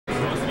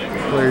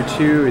Player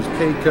 2 is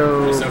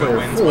Paco.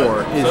 Player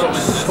 4 is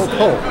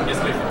SoToH.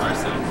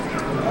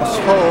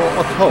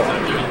 SotoH Paco.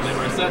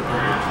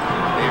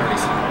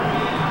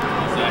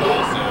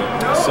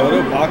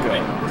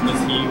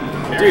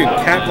 Dude,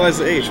 capitalize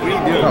the H. What are you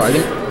doing?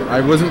 Oh, I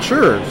wasn't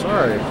sure.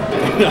 Sorry.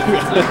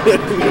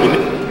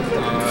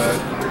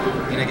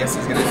 I guess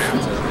he's gonna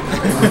have to.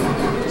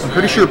 I'm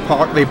pretty sure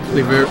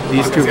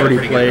these two have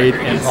already played,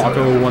 and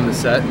Paco won the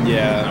set.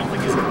 Yeah.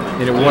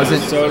 And it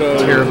wasn't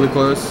terribly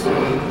close.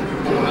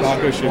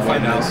 Paco should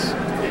win this.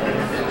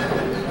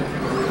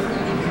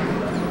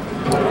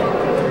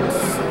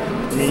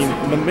 I mean,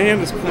 the man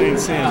is playing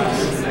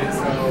Samus.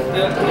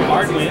 The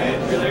Bard win.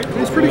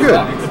 He's pretty good.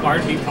 The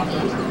Bard beat Paco.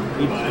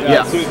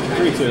 Yeah,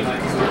 3-2.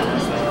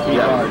 Beat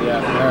Bard,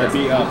 yeah.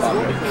 Beat Paco.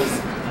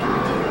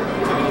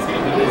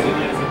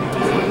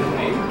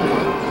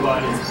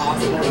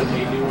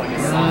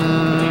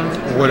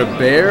 Would a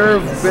bear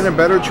have been a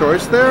better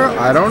choice there?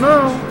 I don't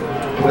know.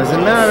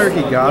 Doesn't matter.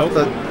 He got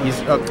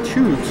he's up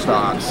 2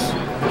 stocks.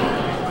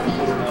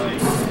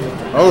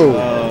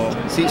 Oh.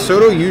 See,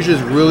 SoToH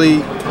uses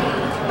really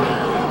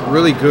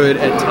good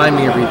at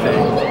timing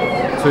everything,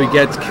 so he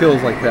gets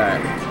kills like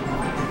that.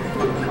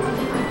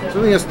 So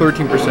I think that's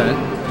 13%.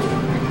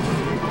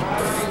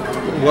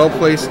 Well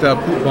placed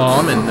poop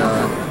bomb and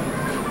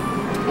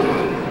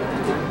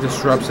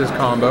disrupts his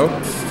combo.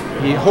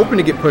 He hoping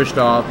to get pushed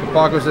off, but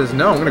Paco says,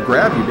 "No, I'm going to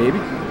grab you, baby.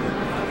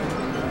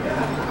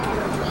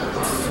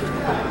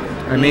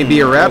 I may be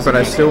a rat, but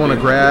I still want to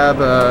grab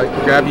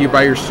you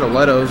by your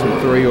stilettos and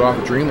throw you off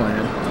of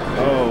Dreamland."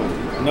 Oh,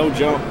 no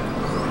jump.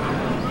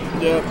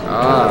 Yep.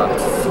 Ah,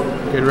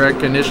 good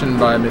recognition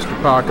by Mr.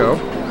 Paco.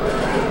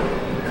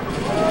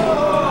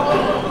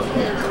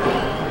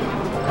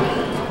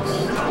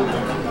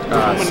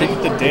 Coming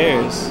with the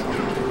dares.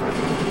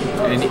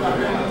 And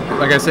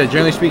like I said,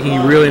 generally speaking, he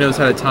really knows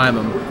how to time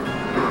them.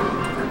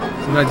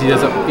 Sometimes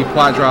he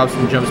plot drops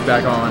and jumps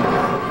back on.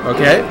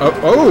 Okay.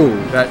 Oh,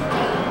 that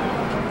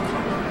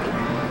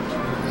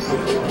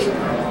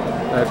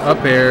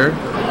up air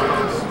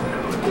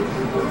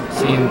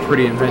seemed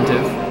pretty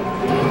inventive.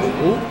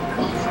 Ooh.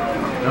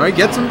 No, he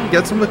gets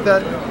him with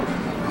that.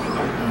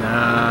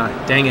 Nah,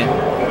 dang it.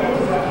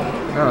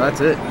 Oh,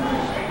 that's it.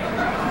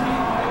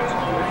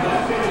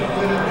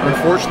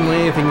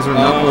 Unfortunately, things are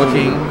not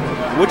looking.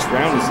 Which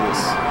round is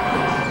this?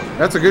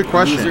 That's a good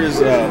question.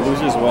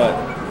 Losers what?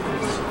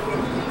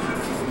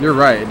 You're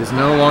right. It is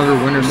no longer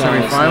winners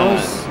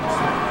semifinals.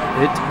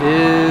 It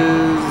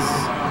is.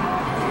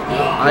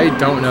 I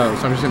don't know,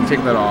 so I'm just gonna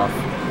take that off.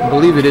 I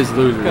believe it is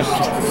losers.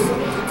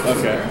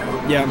 Okay.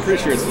 Yeah, I'm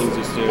pretty sure it's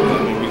losers too.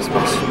 That maybe it's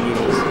special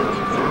noodles.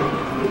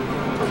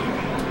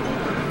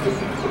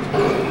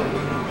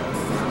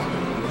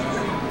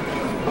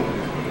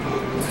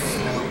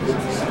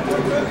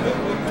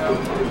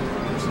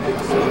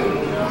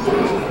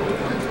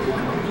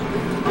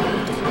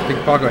 I think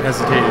Paco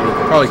hesitated.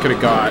 Probably could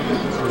have got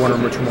one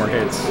or two more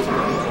hits.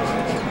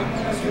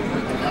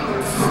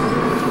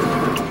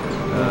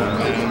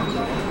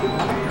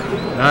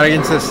 Not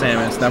against this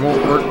Samus. That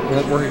won't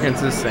work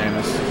against this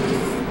Samus.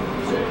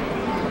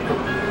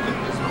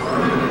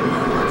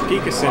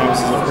 Pika Samus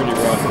is a pretty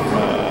rough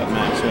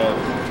matchup.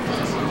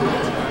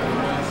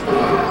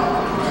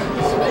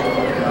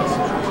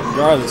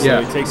 Regardless,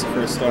 though, he takes the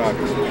first stock.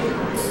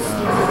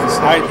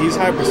 He's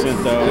high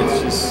percent though.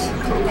 It's just.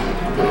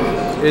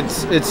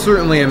 It's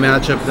certainly a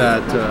matchup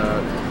that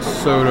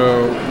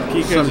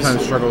SoToH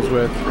sometimes struggles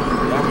with. I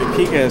mean,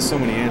 Pika has so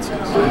many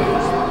answers.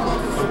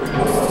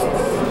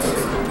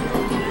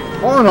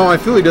 All in all, I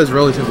feel he does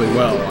relatively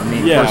well. I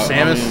mean, for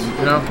Samus,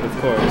 you know, of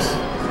course.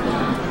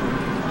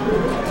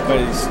 But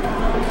it's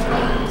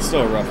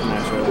still a rough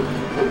matchup.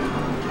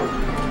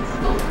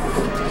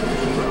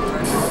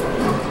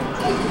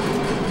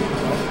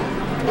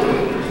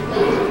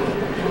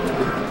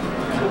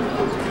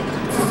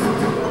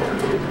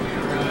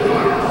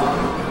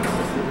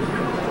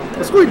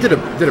 That's why he did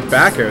a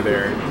back air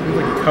there. It seems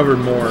like he covered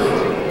more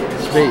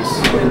space.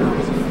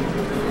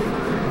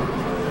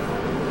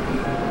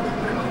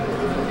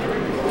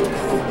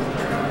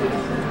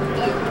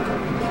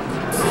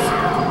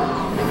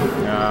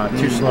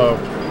 Too slow.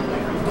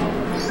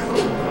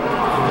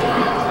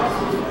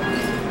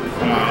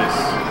 Nice.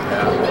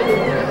 Yeah.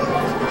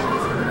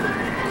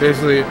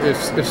 Basically, if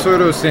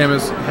SoToH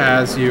Samus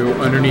has you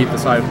underneath the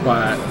side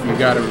flat, you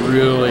gotta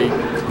really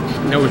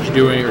know what you're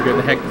doing, or get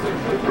the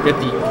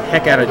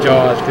heck out of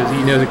Jaws, because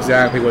he knows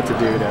exactly what to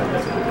do to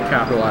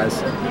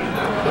capitalize.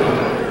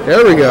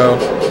 There we go.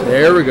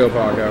 There we go,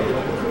 Paco.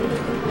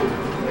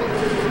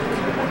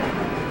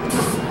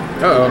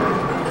 Uh-oh.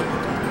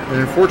 An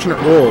unfortunate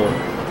roll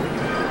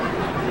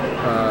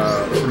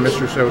for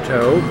Mr.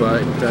 SoToH,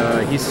 but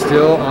he's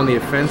still on the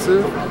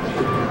offensive.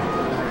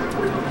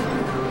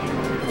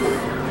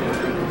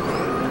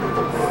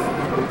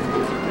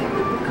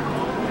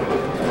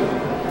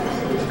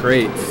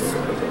 Great.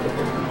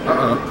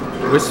 Uh-oh.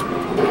 Wisp.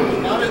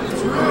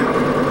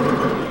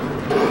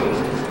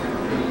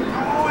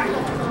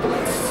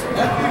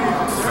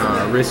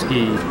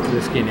 risky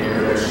in the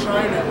air there.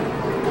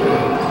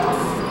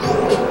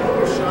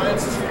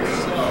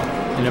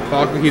 And if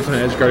Paco keeps on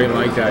edge guarding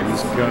like that,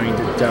 he's going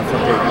to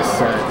definitely take this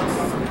set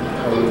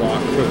a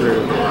lot quicker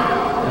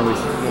than we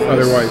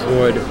otherwise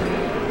would.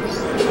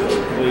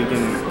 We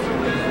can.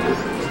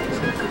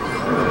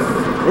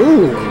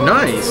 Ooh,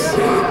 nice.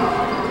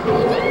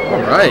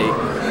 All right.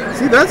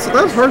 See, that's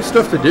hard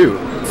stuff to do.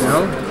 You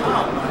know.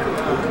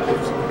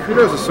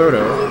 Kudos to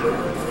Soto.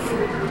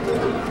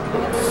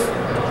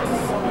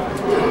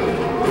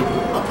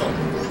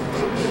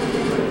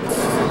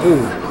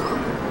 Ooh.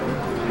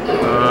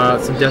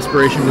 Some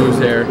desperation moves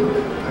there.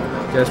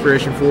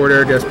 Desperation forward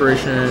air,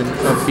 desperation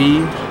up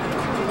B.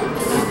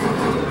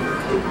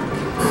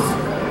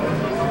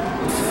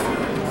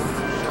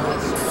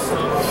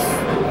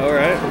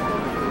 Alright.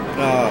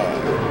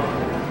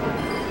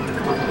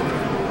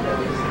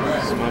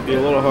 This might be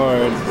a little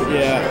hard.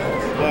 Yeah.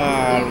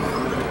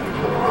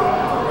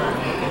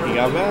 He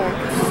got back.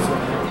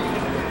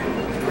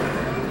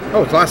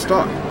 Oh, it's last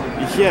stop.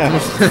 Yeah.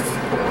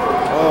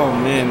 Oh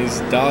man,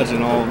 he's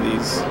dodging all of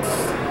these.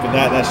 But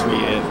that should be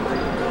it.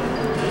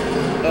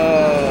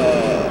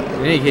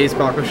 In any case,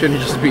 Paco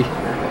shouldn't just be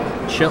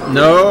chill.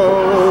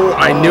 No,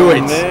 I knew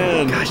it.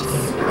 Man. Gosh,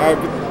 Alright,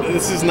 but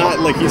this is not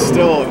like he's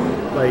still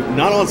like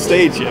not on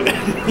stage yet.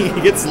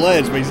 He gets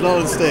ledge, but he's not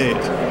on stage.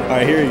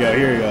 Alright, here we go,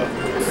 here we go.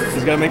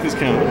 He's gotta make this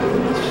count.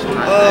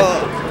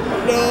 Oh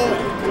no.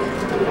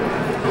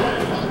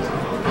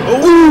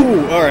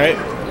 Oh, alright.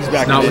 He's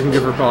back. not looking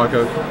good for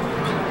Paco.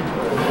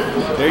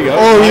 There you go.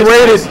 Oh, he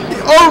waited.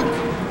 Oh!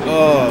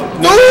 Oh.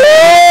 No!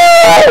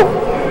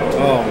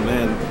 Oh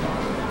man.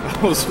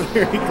 That was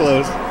very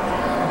close.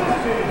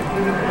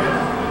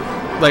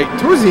 Like,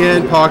 towards the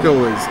end, Paco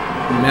was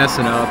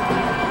messing up.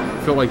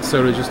 I felt like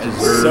Soto just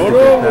deserved Soto to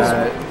get was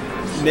that.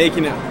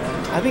 making it.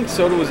 I think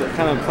Soto was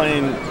kind of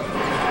playing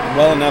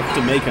well enough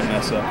to make a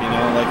mess up, you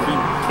know? Like, he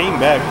came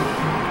back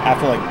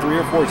after like 3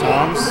 or 4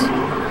 times.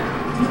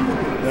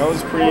 That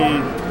was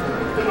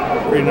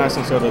pretty nice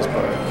on Soto's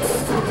part.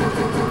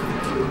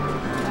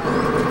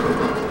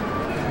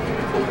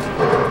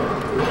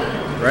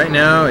 Right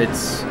now,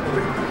 it's...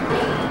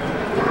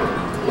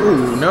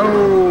 Ooh, no!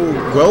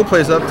 Well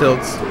plays up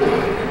tilts.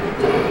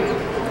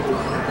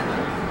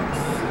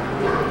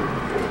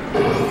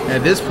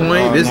 At this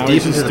point, this now deep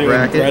he's into just the doing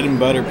bracket... bread and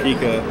butter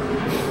Pika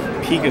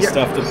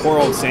stuff to poor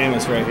old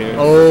Samus right here.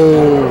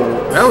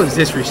 Oh, that was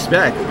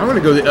disrespect. I'm going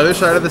to go to the other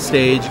side of the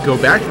stage, go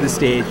back to the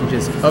stage, and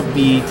just up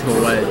B to the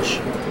ledge.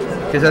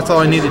 Because that's all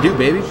I need to do,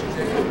 baby.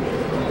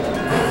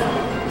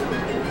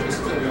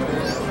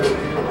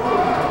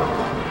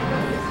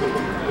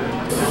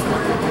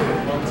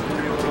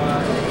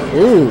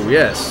 Oh,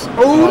 yes.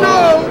 Oh,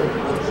 no!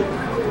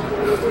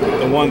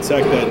 The one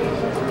sec that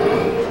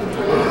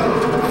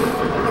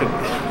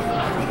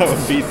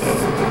would beat that.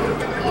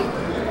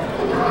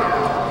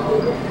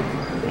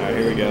 Alright,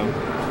 here we go.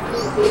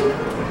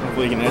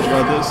 Hopefully he can edge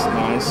guard this.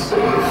 Nice.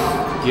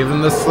 Give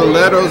him the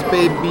stilettos,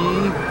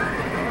 baby.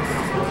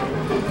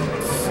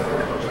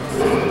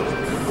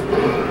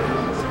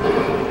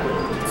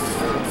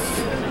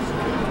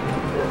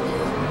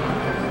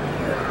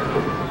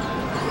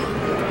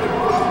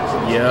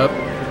 Yep.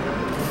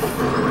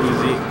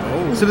 Easy.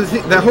 Oh. So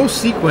that whole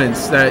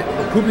sequence, that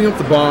pooping up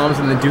the bombs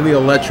and then doing the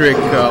electric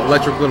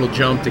little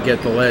jump to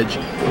get the ledge,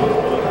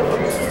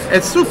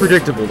 it's still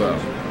predictable though.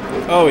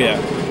 Oh yeah.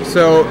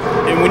 So,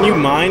 and when you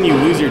mine, you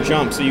lose your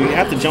jump, so you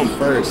have to jump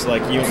first,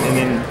 like and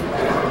then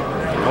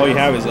all you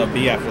have is a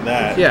B after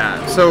that.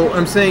 yeah. So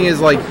I'm saying is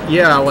like,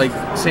 yeah, like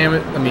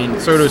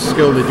Soto's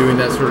skilled at doing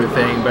that sort of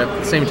thing, but at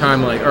the same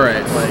time, like, all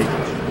right, like.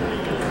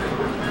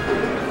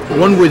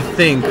 One would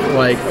think,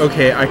 like,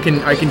 okay, I can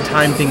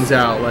time things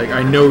out. Like,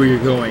 I know where you're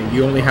going.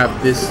 You only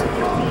have this.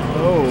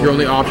 Oh. Your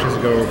only options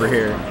to go over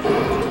here.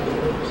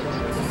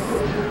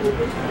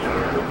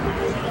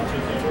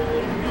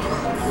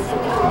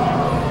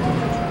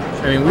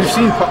 I mean, we've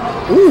seen.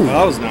 Ooh, Oh,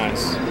 that was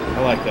nice.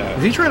 I like that.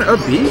 is he trying to up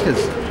B?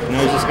 Because No,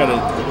 he's just gotta.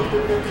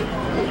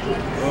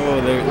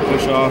 Oh, they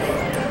push off.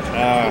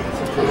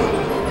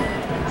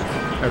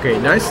 okay,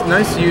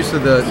 nice use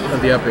of the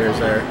up airs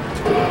there.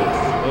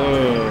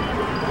 Oh.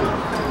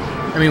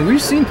 I mean,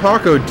 we've seen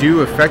Paco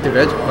do effective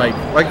edge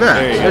like that.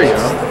 There you go.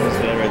 go. That's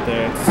that right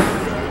there.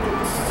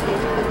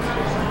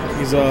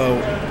 He's a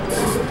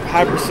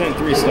high percent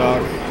 3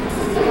 stock.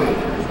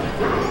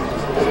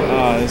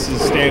 This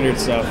is standard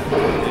stuff.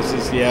 This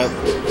is Nah,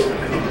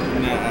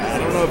 I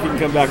don't know if he can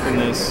come back from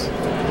this.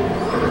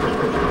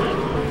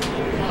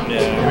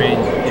 Yeah. I mean,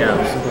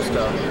 yeah, simple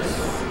stuff.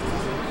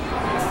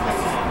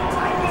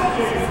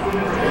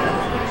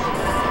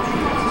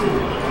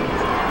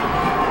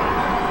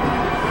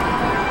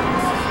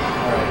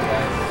 Alright,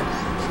 guys.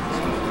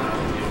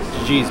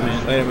 Jeez, man.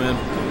 Later, man.